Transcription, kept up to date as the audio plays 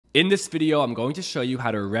In this video, I'm going to show you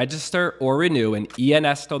how to register or renew an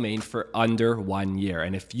ENS domain for under 1 year.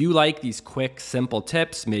 And if you like these quick, simple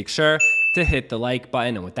tips, make sure to hit the like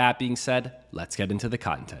button. And with that being said, let's get into the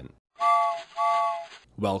content.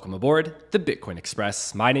 Welcome aboard the Bitcoin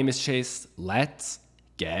Express. My name is Chase. Let's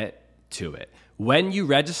get to it. When you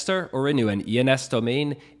register or renew an ENS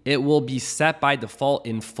domain, it will be set by default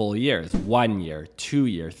in full years, 1 year, 2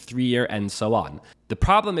 year, 3 year, and so on. The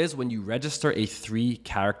problem is when you register a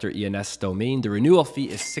 3-character ENS domain, the renewal fee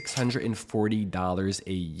is $640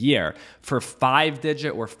 a year. For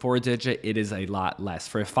 5-digit or 4-digit, it is a lot less.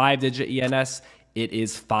 For a 5-digit ENS, it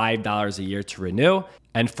is $5 a year to renew.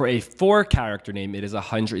 And for a 4-character name, it is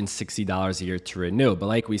 $160 a year to renew. But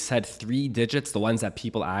like we said, 3 digits, the ones that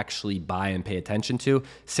people actually buy and pay attention to,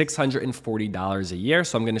 $640 a year.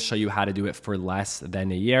 So I'm going to show you how to do it for less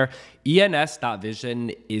than a year.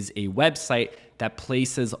 ENS.vision is a website that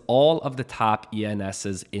places all of the top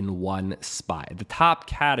ENSs in one spot. The top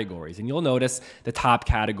categories, and you'll notice the top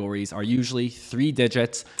categories are usually 3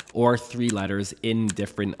 digits or 3 letters in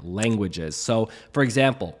different languages. So for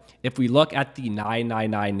example, if we look at the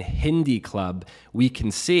 999 Hindi Club, we can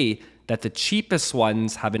see that the cheapest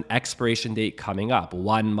ones have an expiration date coming up,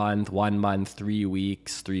 1 month, 3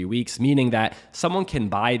 weeks, meaning that someone can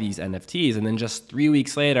buy these NFTs and then just 3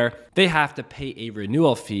 weeks later, they have to pay a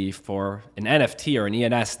renewal fee for an NFT or an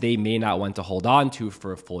ENS they may not want to hold on to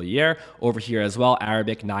for a full year. Over here as well,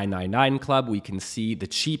 Arabic 999 Club, we can see the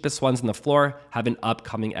cheapest ones on the floor have an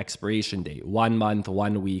upcoming expiration date, 1 month,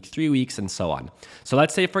 1 week, 3 weeks, and so on. So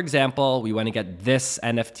let's say, for example, we want to get this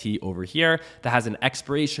NFT over here that has an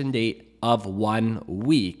expiration date of 1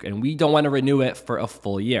 week, and we don't want to renew it for a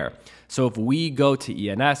full year. So if we go to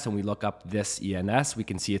ENS and we look up this ENS, we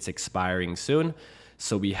can see it's expiring soon.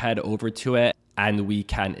 So we head over to it and we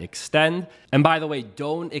can extend. And by the way,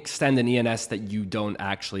 don't extend an ENS that you don't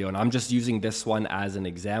actually own. I'm just using this one as an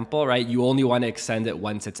example, right? You only want to extend it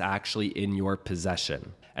once it's actually in your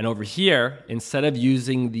possession. And over here, instead of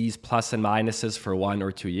using these plus and minuses for 1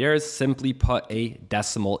 or 2 years, simply put a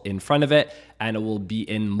decimal in front of it and it will be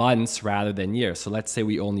in months rather than years. So let's say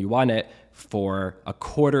we only want it for a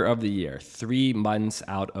quarter of the year, 3 months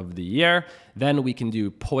out of the year. Then we can do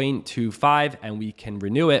 0.25 and we can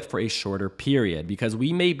renew it for a shorter period because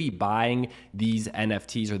we may be buying these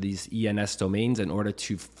NFTs or these ENS domains in order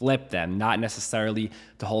to flip them, not necessarily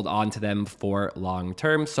to hold on to them for long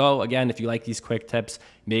term. So again, if you like these quick tips,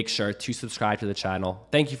 make sure to subscribe to the channel.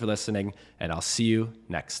 Thank you for listening and I'll see you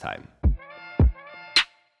next time.